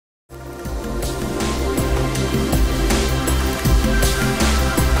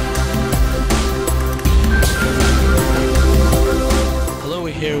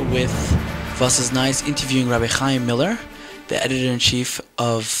Was is nice interviewing Rabbi Chaim Miller, the editor-in-chief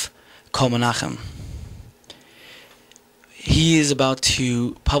of Kol Menachem. He is about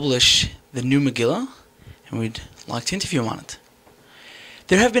to publish the new Megillah, and we'd like to interview him on it.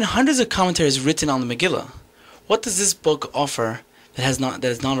 There have been hundreds of commentaries written on the Megillah. What does this book offer that is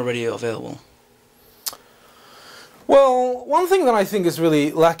not already available? Well, one thing that I think is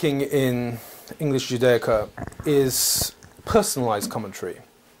really lacking in English Judaica is personalized commentary.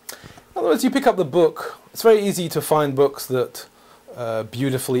 In other words, you pick up the book, it's very easy to find books that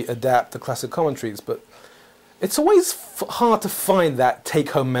beautifully adapt the classic commentaries, but it's always hard to find that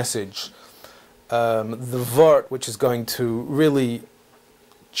take-home message, the vort which is going to really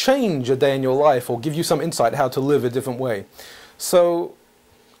change a day in your life or give you some insight how to live a different way. So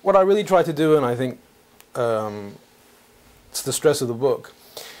what I really try to do, and I think it's the stress of the book,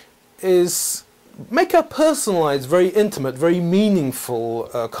 is make a personalized, very intimate, very meaningful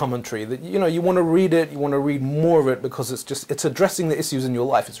commentary that you want to read it, you want to read more of it because it's addressing the issues in your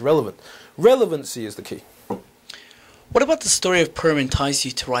life. It's relevant. Relevancy is the key. What about the story of Purim enticed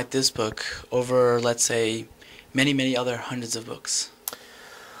you to write this book over, let's say, many other hundreds of books?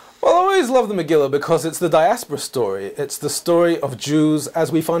 Well, I always love the Megillah because it's the diaspora story. It's the story of Jews as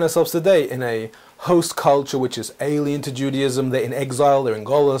we find ourselves today in a host culture which is alien to Judaism. They're in exile, they're in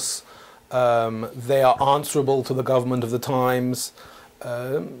Golus. They are answerable to the government of the times.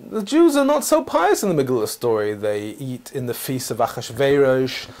 The Jews are not so pious in the Megillah story. They eat in the feast of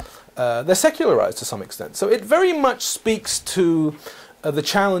Achashverosh. They're secularized to some extent. So it very much speaks to the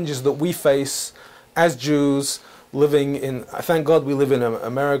challenges that we face as Jews living in, thank God we live in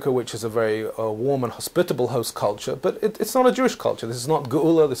America, which is a very warm and hospitable host culture, but it's not a Jewish culture. This is not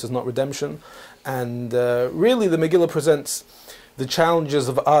Geula, this is not redemption. And really the Megillah presents the challenges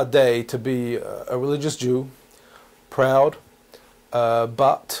of our day to be a religious Jew, proud,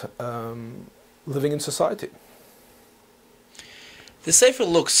 but living in society. The Sefer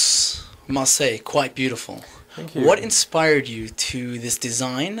looks, I must say, quite beautiful. Thank you. What inspired you to this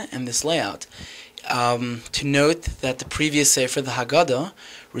design and this layout? To note that the previous Sefer, the Haggadah,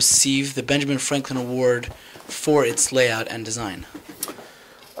 received the Benjamin Franklin Award for its layout and design.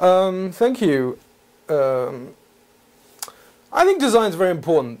 Thank you. I think design is very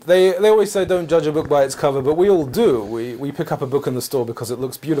important. They always say don't judge a book by its cover, but we all do. We pick up a book in the store because it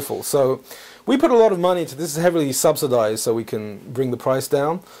looks beautiful. So we put a lot of money into this. Is heavily subsidized so we can bring the price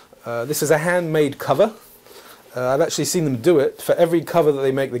down. This is a handmade cover. I've actually seen them do it. For every cover that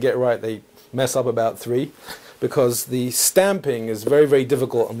they make, they get right. They mess up about 3 because the stamping is very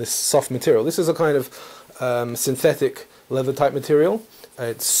difficult on this soft material. This is a kind of synthetic leather type material.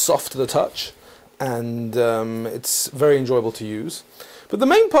 It's soft to the touch and it's very enjoyable to use. But the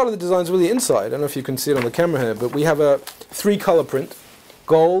main part of the design is really inside. I don't know if you can see it on the camera here, but we have a 3-color print.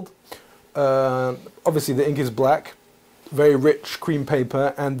 Gold, obviously the ink is black, very rich cream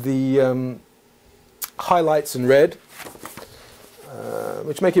paper, and the highlights in red,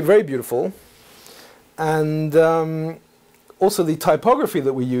 which make it very beautiful. And also the typography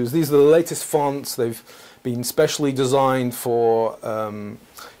that we use, these are the latest fonts. They've been specially designed for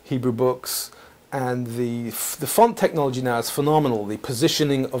Hebrew books, and the font technology now is phenomenal. The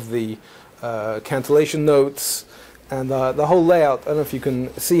positioning of the cantillation notes and the whole layout. I don't know if you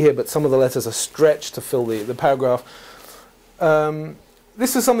can see here, but some of the letters are stretched to fill the paragraph.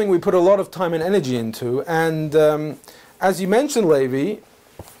 This is something we put a lot of time and energy into, and as you mentioned, Levi,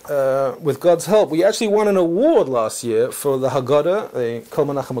 with God's help, we actually won an award last year for the Haggadah. The Kol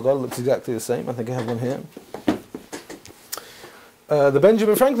Menachem Megillah looks exactly the same. I think I have one here. The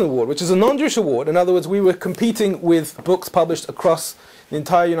Benjamin Franklin Award, which is a non-Jewish award. In other words, we were competing with books published across the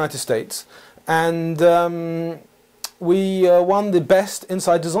entire United States, and we won the best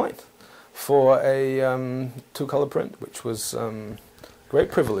inside design for a 2-color print, which was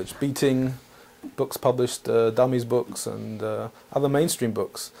great privilege, beating books published, Dummies books and other mainstream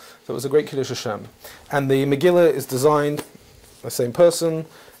books. So it was a great Kiddush Hashem. And the Megillah is designed by the same person.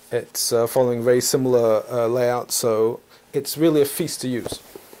 It's following a very similar layout, so it's really a feast to use,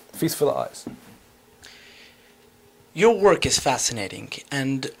 feast for the eyes. Your work is fascinating,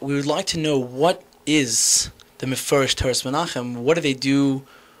 and we would like to know what is the Mefarish Toras Menachem. What do they do?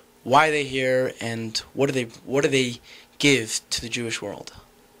 Why are they here? And what do they give to the Jewish world?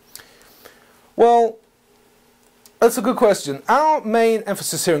 Well, that's a good question. Our main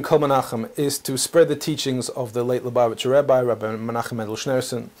emphasis here in Kol Menachem is to spread the teachings of the late Lubavitcher Rebbe, Rabbi Menachem Mendel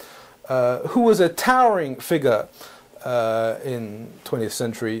Schneerson, who was a towering figure in 20th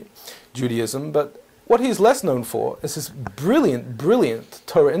century Judaism, but what he's less known for is his brilliant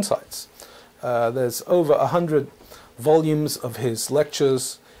Torah insights. There's over 100 volumes of his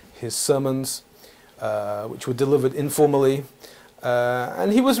lectures, his sermons, which were delivered informally.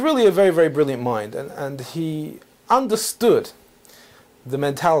 And he was really a very, very brilliant mind, and he understood the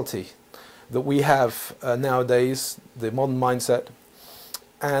mentality that we have nowadays, the modern mindset,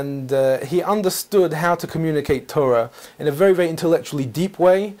 and he understood how to communicate Torah in a very, very intellectually deep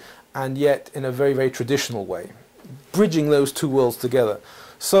way, and yet in a very, very traditional way, bridging those two worlds together.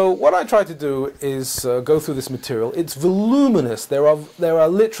 So what I try to do is go through this material. It's voluminous. There are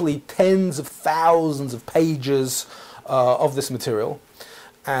literally tens of thousands of pages of this material,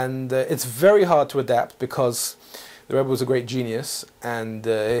 and it's very hard to adapt because the Rebbe was a great genius, and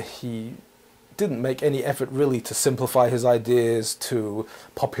he didn't make any effort really to simplify his ideas, to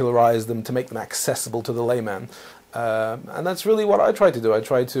popularize them, to make them accessible to the layman. And that's really what I try to do. I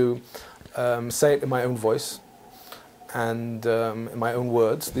try to say it in my own voice and in my own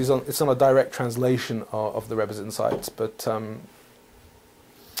words. It's not a direct translation of the Rebbe's insights, but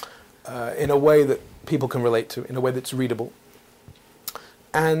in a way that people can relate to, in a way that's readable.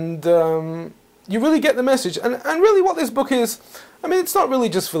 And you really get the message. And really what this book is, I mean, it's not really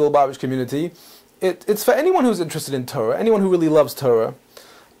just for the Lubavitcher community. It's for anyone who's interested in Torah, anyone who really loves Torah,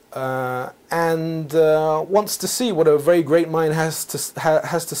 and wants to see what a very great mind has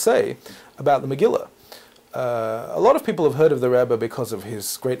to say about the Megillah. A lot of people have heard of the Rebbe because of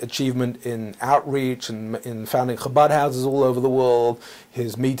his great achievement in outreach and in founding Chabad houses all over the world,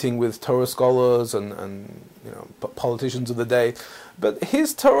 his meeting with Torah scholars and politicians of the day. But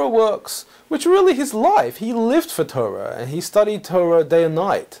his Torah works, which are really his life. He lived for Torah, and he studied Torah day and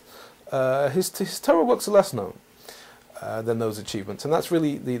night. His Torah works are less known than those achievements, and that's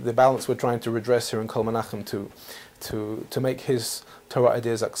really the balance we're trying to redress here in Kol Menachem, to make his Torah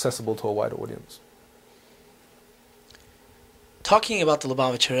ideas accessible to a wider audience. Talking about the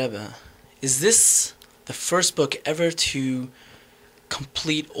Lubavitcher Rebbe, is this the first book ever to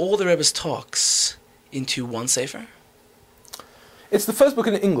complete all the Rebbe's talks into one sefer? It's the first book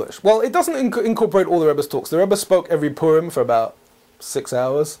in English. Well, it doesn't incorporate all the Rebbe's talks. The Rebbe spoke every Purim for about 6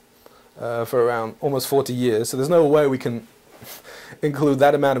 hours, for around almost 40 years, so there's no way we can include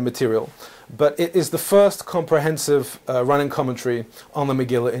that amount of material. But it is the first comprehensive running commentary on the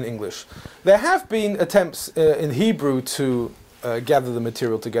Megillah in English. There have been attempts in Hebrew to gather the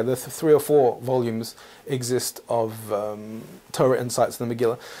material together. 3 or 4 volumes exist of Torah insights in the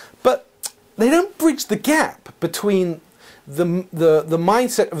Megillah, but they don't bridge the gap between the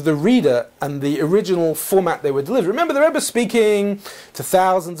mindset of the reader and the original format they were delivered. Remember, the Rebbe speaking to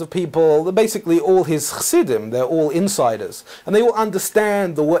thousands of people. They're basically all his chassidim. They're all insiders, and they all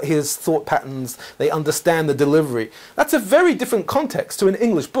understand his thought patterns. They understand the delivery. That's a very different context to an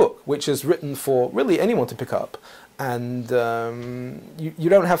English book, which is written for really anyone to pick up. And you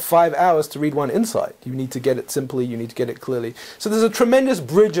don't have 5 hours to read one insight. You need to get it simply, you need to get it clearly. So there's a tremendous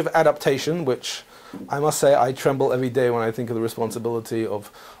bridge of adaptation, which I must say I tremble every day when I think of the responsibility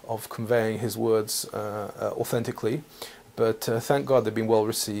of conveying his words authentically. But thank God they've been well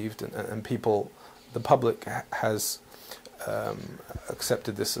received, and people, the public has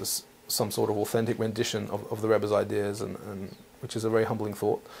accepted this as some sort of authentic rendition of the Rebbe's ideas, and which is a very humbling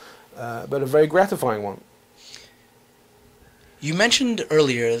thought, but a very gratifying one. You mentioned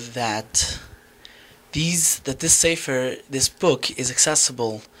earlier that this book is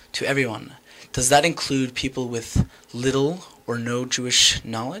accessible to everyone. Does that include people with little or no Jewish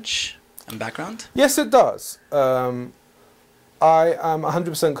knowledge and background? Yes, it does. I am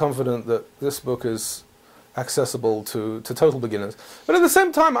 100% confident that this book is accessible to total beginners. But at the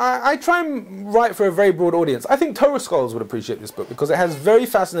same time, I try and write for a very broad audience. I think Torah scholars would appreciate this book because it has very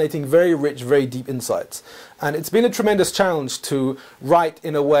fascinating, very rich, very deep insights. And it's been a tremendous challenge to write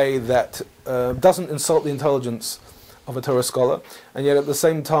in a way that doesn't insult the intelligence of a Torah scholar, and yet at the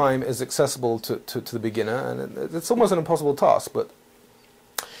same time is accessible to the beginner. And it's almost an impossible task. But,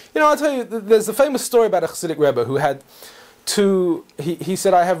 I'll tell you, there's a famous story about a Hasidic Rebbe who had he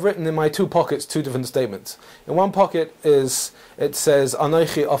said, I have written in my 2 pockets 2 different statements. In one pocket it says,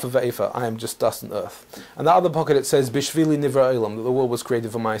 Anochi Afa Ve'efa, I am just dust and earth. And the other pocket it says, Bishvili Nivra Olam, that the world was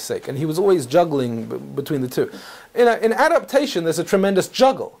created for my sake. And he was always juggling between the two. In adaptation, there's a tremendous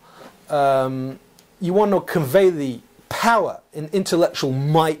juggle. You want to convey the power and intellectual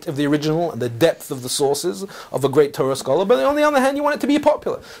might of the original and the depth of the sources of a great Torah scholar, but on the other hand you want it to be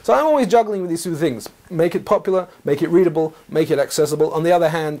popular. So I'm always juggling with these 2 things. Make it popular, make it readable, make it accessible. On the other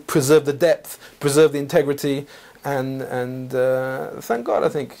hand, preserve the depth, preserve the integrity, and thank God I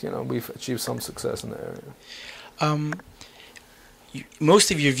think we've achieved some success in that area.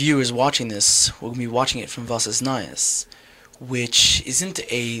 Most of your viewers watching this will be watching it from Vasas Nayas. which isn't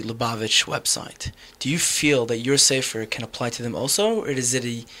a Lubavitch website, do you feel that your sefer can apply to them also, or is it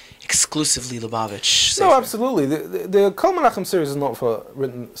a exclusively Lubavitch sefer? No, absolutely. The Kol Menachem series is not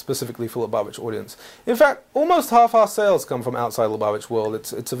written specifically for Lubavitch audience. In fact, almost half our sales come from outside Lubavitch world.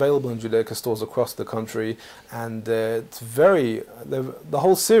 It's available in Judaica stores across the country, and the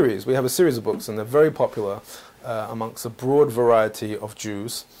whole series. We have a series of books, and they're very popular amongst a broad variety of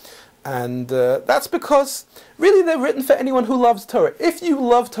Jews. And that's because, really, they're written for anyone who loves Torah. If you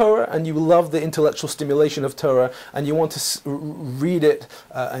love Torah and you love the intellectual stimulation of Torah and you want to read it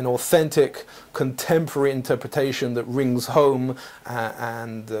an authentic, contemporary interpretation that rings home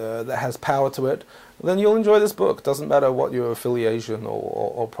and that has power to it, then you'll enjoy this book. Doesn't matter what your affiliation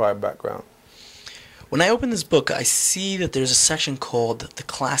or prior background. When I open this book, I see that there's a section called The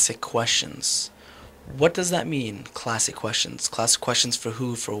Classic Questions. What does that mean, classic questions? Classic questions for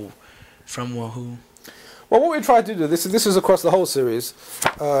who, from who? Well, what we tried to do, this is across the whole series.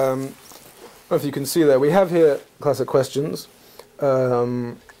 I don't know if you can see there. We have here classic questions,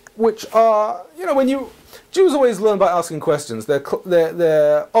 which are, Jews always learn by asking questions.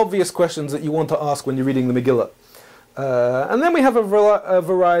 They're obvious questions that you want to ask when you're reading the Megillah. And then we have a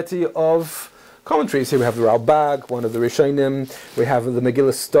variety of commentaries. Here we have the Ralbag, one of the Rishonim. We have the Megillas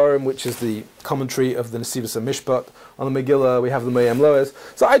Esther, which is the commentary of the Nesivos HaMishpat on the Megillah. We have the Mayam Loes.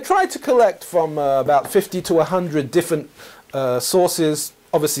 So I tried to collect from about 50 to 100 different sources,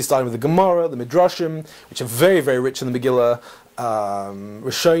 obviously starting with the Gemara, the Midrashim, which are very, very rich in the Megillah,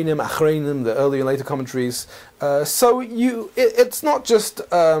 Rishonim, Achreinim, the early and later commentaries. It's not just,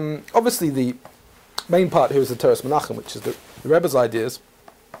 obviously the main part here is the Torah Menachem, which is the Rebbe's ideas.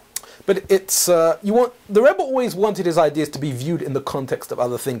 But it's the Rebbe always wanted his ideas to be viewed in the context of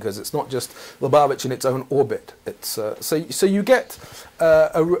other thinkers. It's not just Lubavitch in its own orbit. It's so you get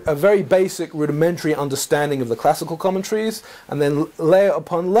a very basic, rudimentary understanding of the classical commentaries, and then layer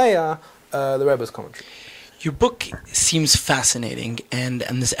upon layer the Rebbe's commentary. Your book seems fascinating, and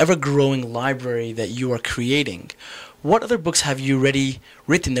this ever-growing library that you are creating. What other books have you already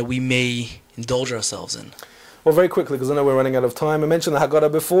written that we may indulge ourselves in? Well, very quickly, because I know we're running out of time. I mentioned the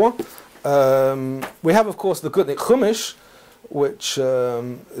Haggadah before. We have, of course, the Gutnick Chumash, which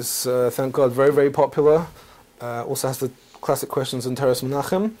is, thank God, very, very popular. Also has the classic questions in Torah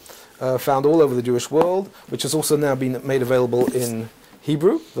Menachem, found all over the Jewish world, which has also now been made available in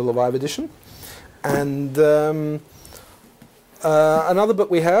Hebrew, the Lubavitcher edition. And another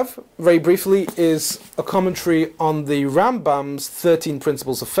book we have, very briefly, is a commentary on the Rambam's 13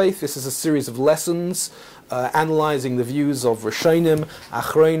 Principles of Faith. This is a series of lessons analyzing the views of Rishonim,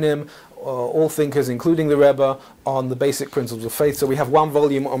 Achreinim, all thinkers, including the Rebbe, on the basic principles of faith. So we have one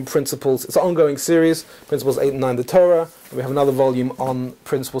volume on principles. It's an ongoing series, Principles 8 and 9, the Torah. And we have another volume on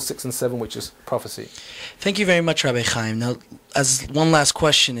Principles 6 and 7, which is prophecy. Thank you very much, Rabbi Chaim. Now, as one last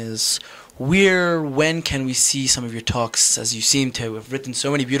question is, when can we see some of your talks? As you seem to have written so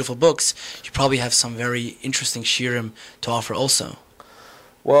many beautiful books, you probably have some very interesting shirim to offer also.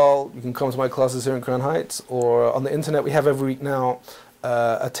 Well, you can come to my classes here in Crown Heights, or on the internet. We have every week now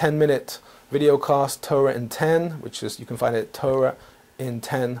a 10-minute video cast, Torah in 10, which is, you can find it at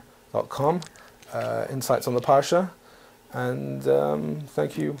torahin10.com, insights on the Parsha. And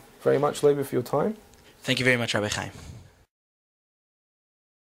thank you very much, Levi, for your time. Thank you very much, Rabbi Chaim.